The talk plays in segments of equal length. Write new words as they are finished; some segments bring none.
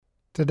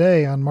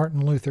Today, on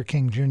Martin Luther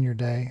King Jr.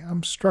 Day,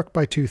 I'm struck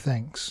by two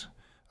things.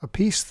 A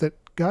peace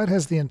that God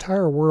has the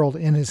entire world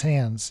in his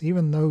hands,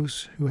 even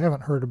those who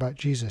haven't heard about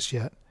Jesus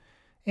yet,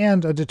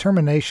 and a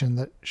determination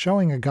that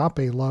showing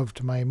agape love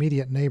to my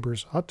immediate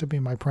neighbors ought to be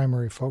my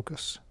primary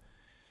focus.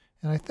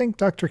 And I think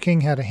Dr.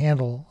 King had a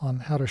handle on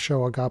how to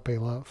show agape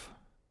love.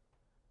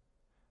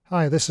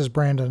 Hi, this is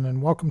Brandon,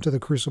 and welcome to the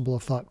Crucible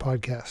of Thought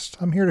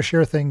podcast. I'm here to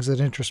share things that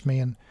interest me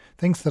and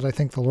things that I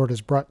think the Lord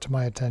has brought to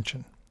my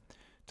attention.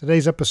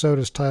 Today's episode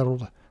is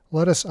titled,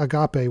 Let Us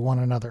Agape One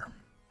Another.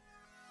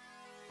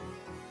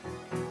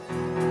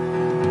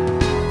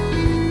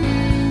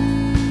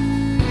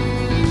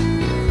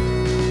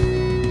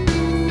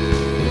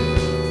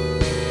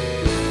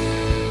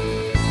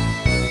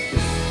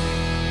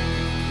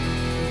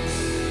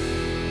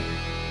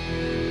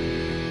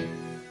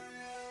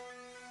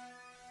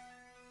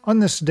 On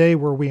this day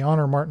where we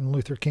honor Martin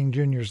Luther King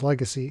Jr.'s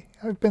legacy,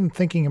 I've been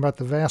thinking about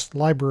the vast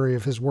library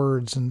of his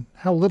words and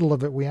how little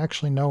of it we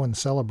actually know and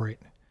celebrate.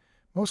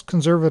 Most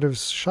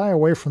conservatives shy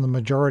away from the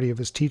majority of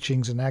his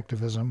teachings and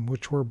activism,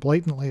 which were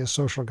blatantly a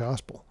social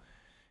gospel.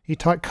 He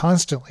taught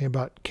constantly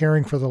about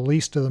caring for the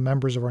least of the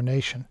members of our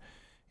nation,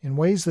 in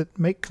ways that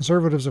make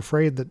conservatives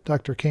afraid that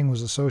Dr. King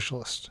was a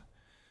socialist.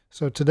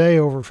 So today,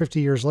 over 50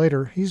 years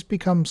later, he's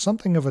become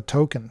something of a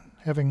token,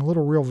 having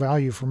little real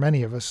value for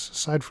many of us,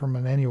 aside from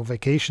an annual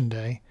vacation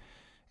day,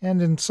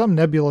 and in some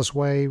nebulous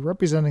way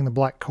representing the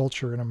black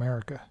culture in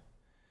America.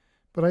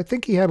 But I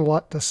think he had a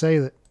lot to say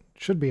that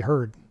should be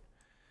heard.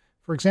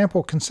 For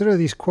example, consider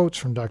these quotes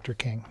from Dr.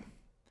 King.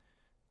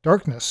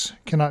 Darkness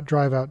cannot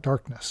drive out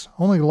darkness.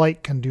 Only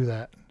light can do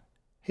that.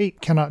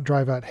 Hate cannot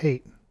drive out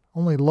hate.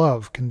 Only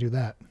love can do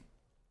that.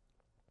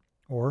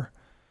 Or,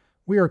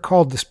 we are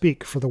called to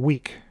speak for the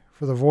weak,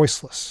 for the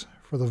voiceless,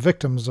 for the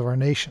victims of our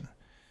nation,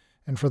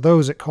 and for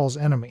those it calls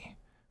enemy,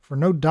 for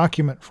no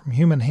document from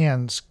human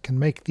hands can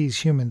make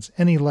these humans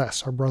any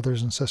less our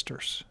brothers and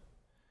sisters.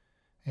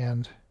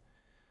 And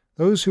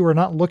those who are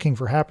not looking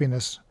for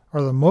happiness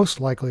are the most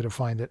likely to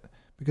find it,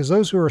 because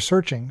those who are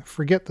searching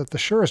forget that the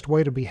surest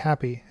way to be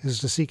happy is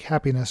to seek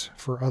happiness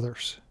for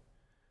others.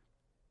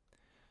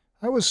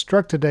 I was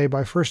struck today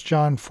by 1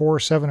 John 4,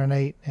 7 and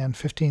 8, and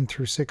 15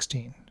 through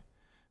 16.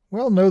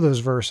 We all know those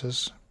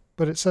verses,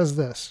 but it says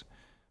this,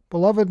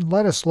 Beloved,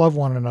 let us love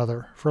one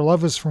another, for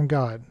love is from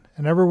God,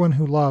 and everyone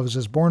who loves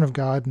is born of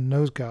God and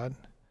knows God.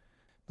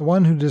 The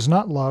one who does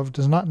not love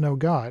does not know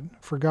God,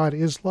 for God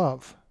is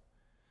love.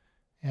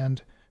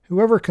 And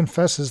whoever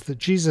confesses that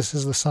Jesus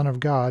is the Son of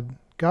God,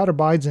 God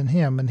abides in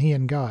him and he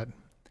in God.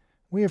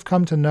 We have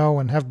come to know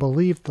and have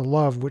believed the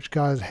love which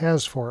God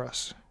has for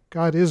us.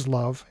 God is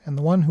love, and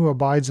the one who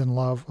abides in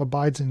love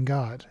abides in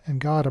God, and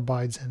God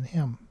abides in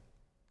him.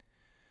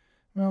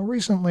 Well,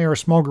 recently our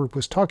small group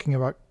was talking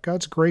about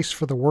God's grace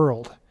for the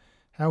world,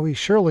 how he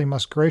surely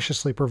must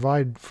graciously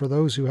provide for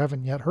those who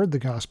haven't yet heard the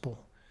gospel,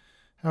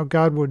 how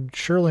God would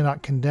surely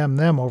not condemn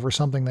them over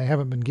something they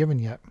haven't been given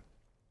yet.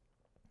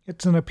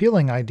 It's an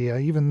appealing idea,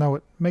 even though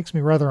it makes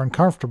me rather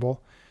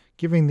uncomfortable,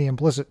 given the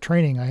implicit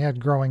training I had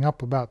growing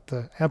up about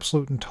the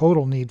absolute and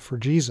total need for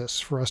Jesus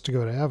for us to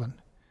go to heaven.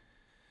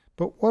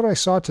 But what I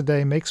saw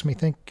today makes me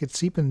think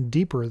it's even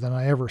deeper than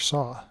I ever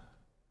saw.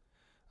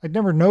 I'd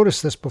never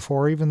noticed this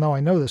before, even though I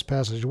know this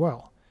passage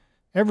well.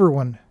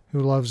 Everyone who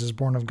loves is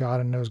born of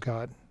God and knows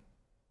God.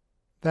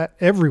 That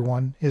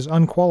everyone is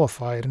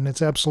unqualified and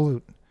it's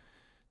absolute.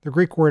 The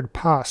Greek word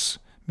pas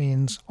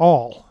means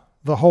all,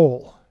 the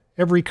whole,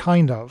 every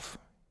kind of,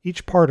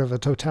 each part of a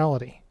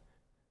totality.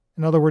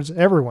 In other words,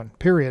 everyone,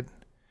 period.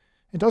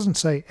 It doesn't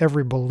say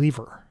every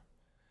believer.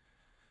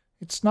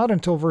 It's not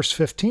until verse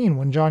 15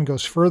 when John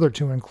goes further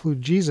to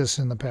include Jesus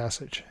in the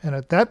passage, and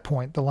at that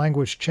point the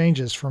language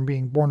changes from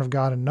being born of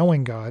God and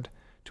knowing God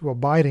to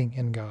abiding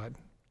in God.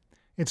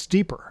 It's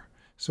deeper,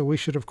 so we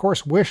should of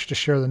course wish to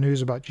share the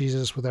news about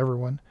Jesus with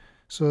everyone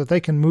so that they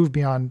can move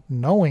beyond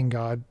knowing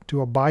God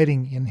to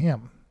abiding in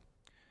him.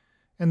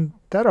 And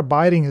that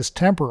abiding is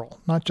temporal,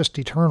 not just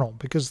eternal,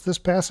 because this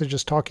passage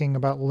is talking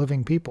about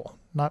living people,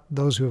 not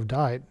those who have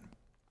died.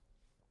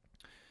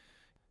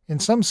 In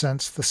some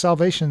sense, the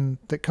salvation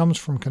that comes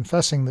from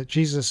confessing that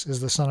Jesus is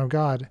the Son of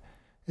God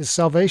is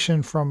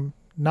salvation from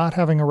not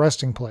having a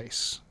resting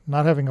place,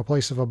 not having a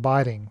place of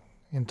abiding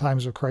in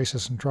times of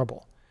crisis and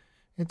trouble.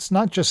 It's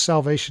not just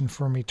salvation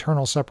from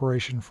eternal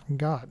separation from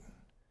God.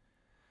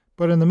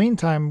 But in the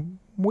meantime,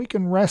 we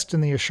can rest in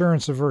the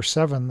assurance of verse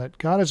 7 that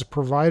God has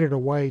provided a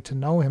way to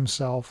know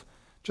himself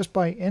just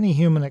by any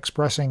human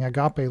expressing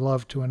agape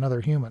love to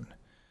another human.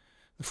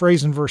 The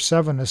phrase in verse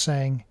 7 is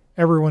saying,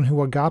 everyone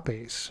who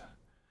agapes.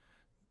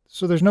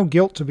 So there's no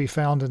guilt to be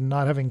found in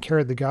not having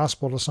carried the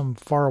gospel to some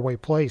faraway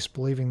place,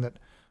 believing that,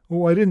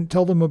 I didn't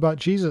tell them about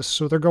Jesus,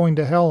 so they're going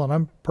to hell and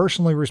I'm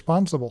personally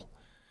responsible.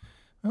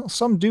 Well,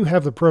 some do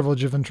have the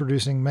privilege of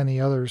introducing many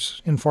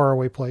others in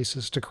faraway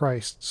places to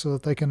Christ so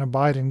that they can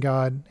abide in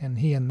God and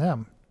he in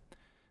them.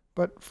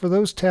 But for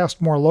those tasked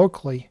more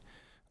locally,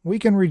 we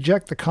can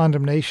reject the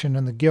condemnation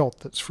and the guilt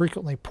that's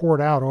frequently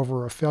poured out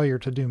over a failure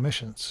to do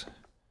missions.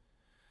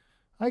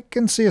 I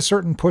can see a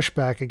certain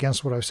pushback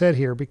against what I've said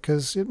here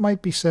because it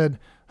might be said,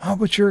 "Oh,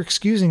 but you're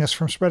excusing us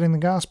from spreading the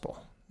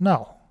gospel."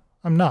 No,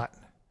 I'm not.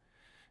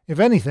 If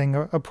anything,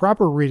 a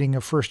proper reading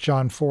of 1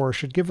 John 4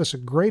 should give us a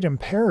great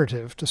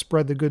imperative to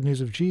spread the good news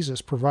of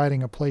Jesus,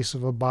 providing a place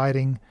of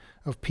abiding,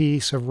 of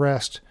peace, of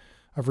rest,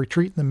 of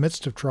retreat in the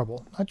midst of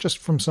trouble, not just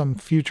from some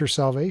future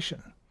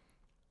salvation.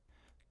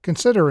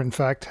 Consider, in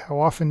fact, how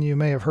often you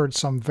may have heard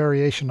some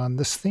variation on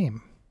this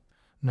theme.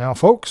 "Now,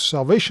 folks,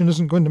 salvation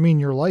isn't going to mean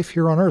your life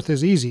here on earth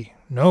is easy.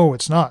 No,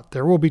 it's not.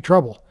 There will be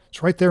trouble.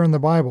 It's right there in the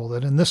Bible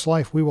that in this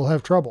life we will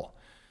have trouble."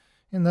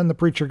 And then the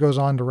preacher goes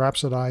on to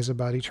rhapsodize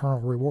about eternal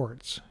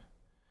rewards.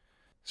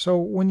 So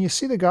when you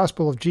see the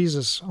gospel of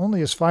Jesus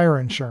only as fire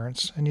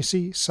insurance, and you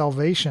see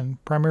salvation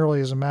primarily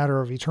as a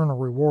matter of eternal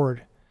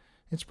reward,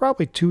 it's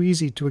probably too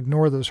easy to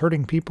ignore those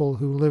hurting people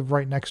who live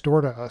right next door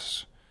to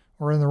us,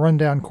 or in the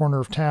rundown corner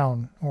of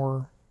town,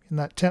 or in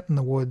that tent in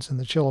the woods in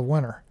the chill of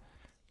winter,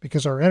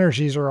 because our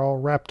energies are all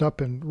wrapped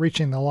up in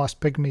reaching the lost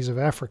pygmies of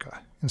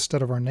Africa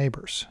instead of our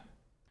neighbors.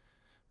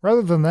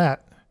 Rather than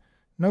that,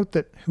 note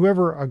that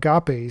whoever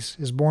agapes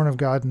is born of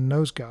God and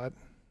knows God.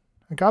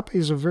 Agape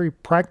is a very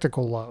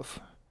practical love.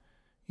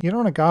 You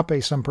don't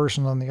agape some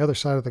person on the other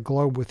side of the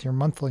globe with your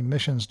monthly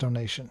missions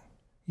donation.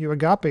 You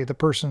agape the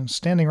person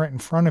standing right in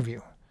front of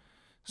you,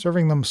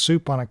 serving them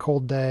soup on a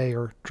cold day,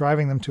 or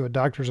driving them to a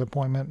doctor's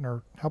appointment,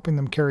 or helping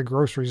them carry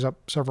groceries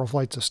up several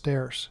flights of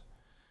stairs.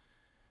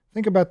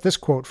 Think about this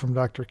quote from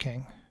Dr.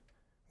 King.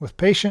 "With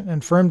patient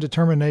and firm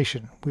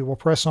determination, we will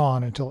press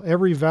on until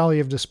every valley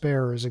of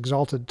despair is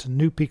exalted to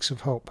new peaks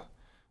of hope,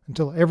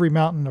 until every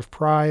mountain of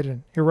pride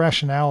and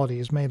irrationality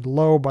is made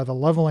low by the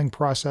leveling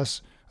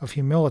process of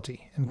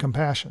humility and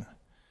compassion,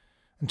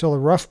 until the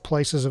rough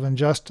places of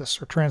injustice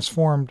are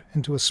transformed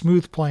into a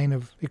smooth plain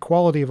of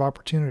equality of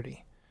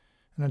opportunity,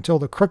 and until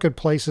the crooked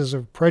places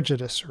of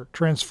prejudice are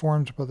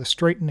transformed by the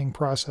straightening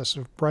process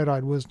of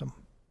bright-eyed wisdom."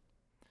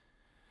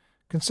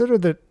 Consider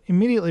that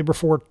immediately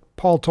before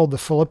Paul told the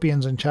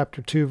Philippians in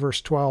chapter 2,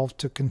 verse 12,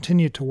 to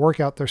continue to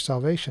work out their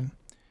salvation,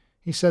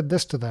 he said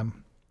this to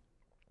them,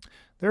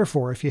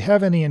 "Therefore, if you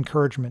have any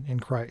encouragement in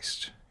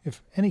Christ,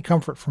 if any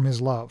comfort from his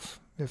love,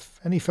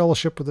 if any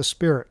fellowship with the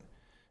Spirit,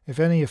 if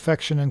any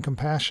affection and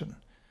compassion,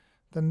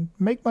 then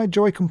make my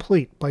joy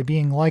complete by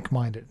being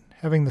like-minded,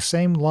 having the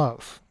same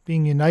love,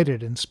 being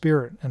united in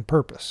spirit and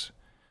purpose.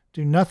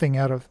 Do nothing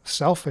out of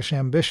selfish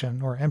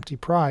ambition or empty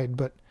pride,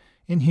 but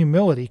in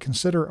humility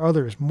consider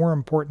others more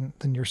important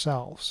than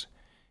yourselves.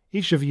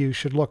 Each of you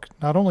should look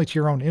not only to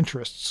your own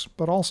interests,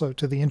 but also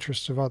to the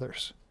interests of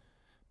others."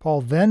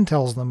 Paul then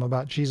tells them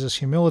about Jesus'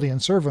 humility and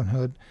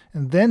servanthood,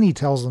 and then he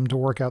tells them to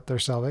work out their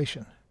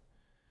salvation.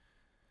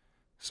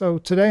 So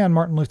today on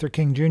Martin Luther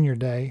King Jr.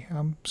 Day,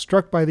 I'm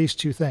struck by these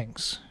two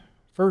things.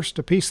 First,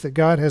 a peace that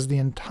God has the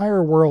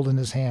entire world in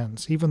his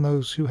hands, even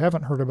those who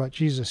haven't heard about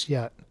Jesus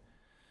yet.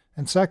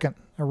 And second,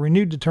 a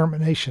renewed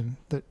determination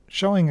that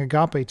showing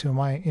agape to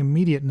my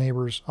immediate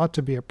neighbors ought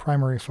to be a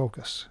primary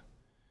focus.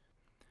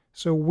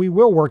 So we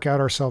will work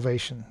out our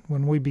salvation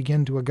when we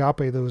begin to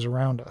agape those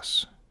around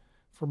us.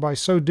 For by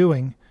so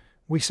doing,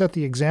 we set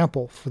the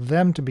example for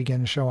them to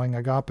begin showing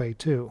agape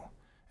too,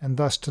 and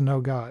thus to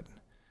know God.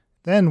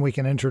 Then we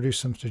can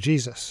introduce them to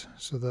Jesus,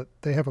 so that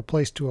they have a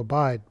place to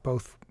abide,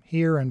 both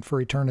here and for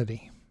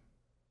eternity.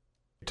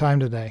 Time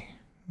today.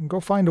 Go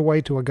find a way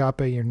to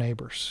agape your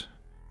neighbors.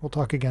 We'll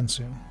talk again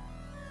soon.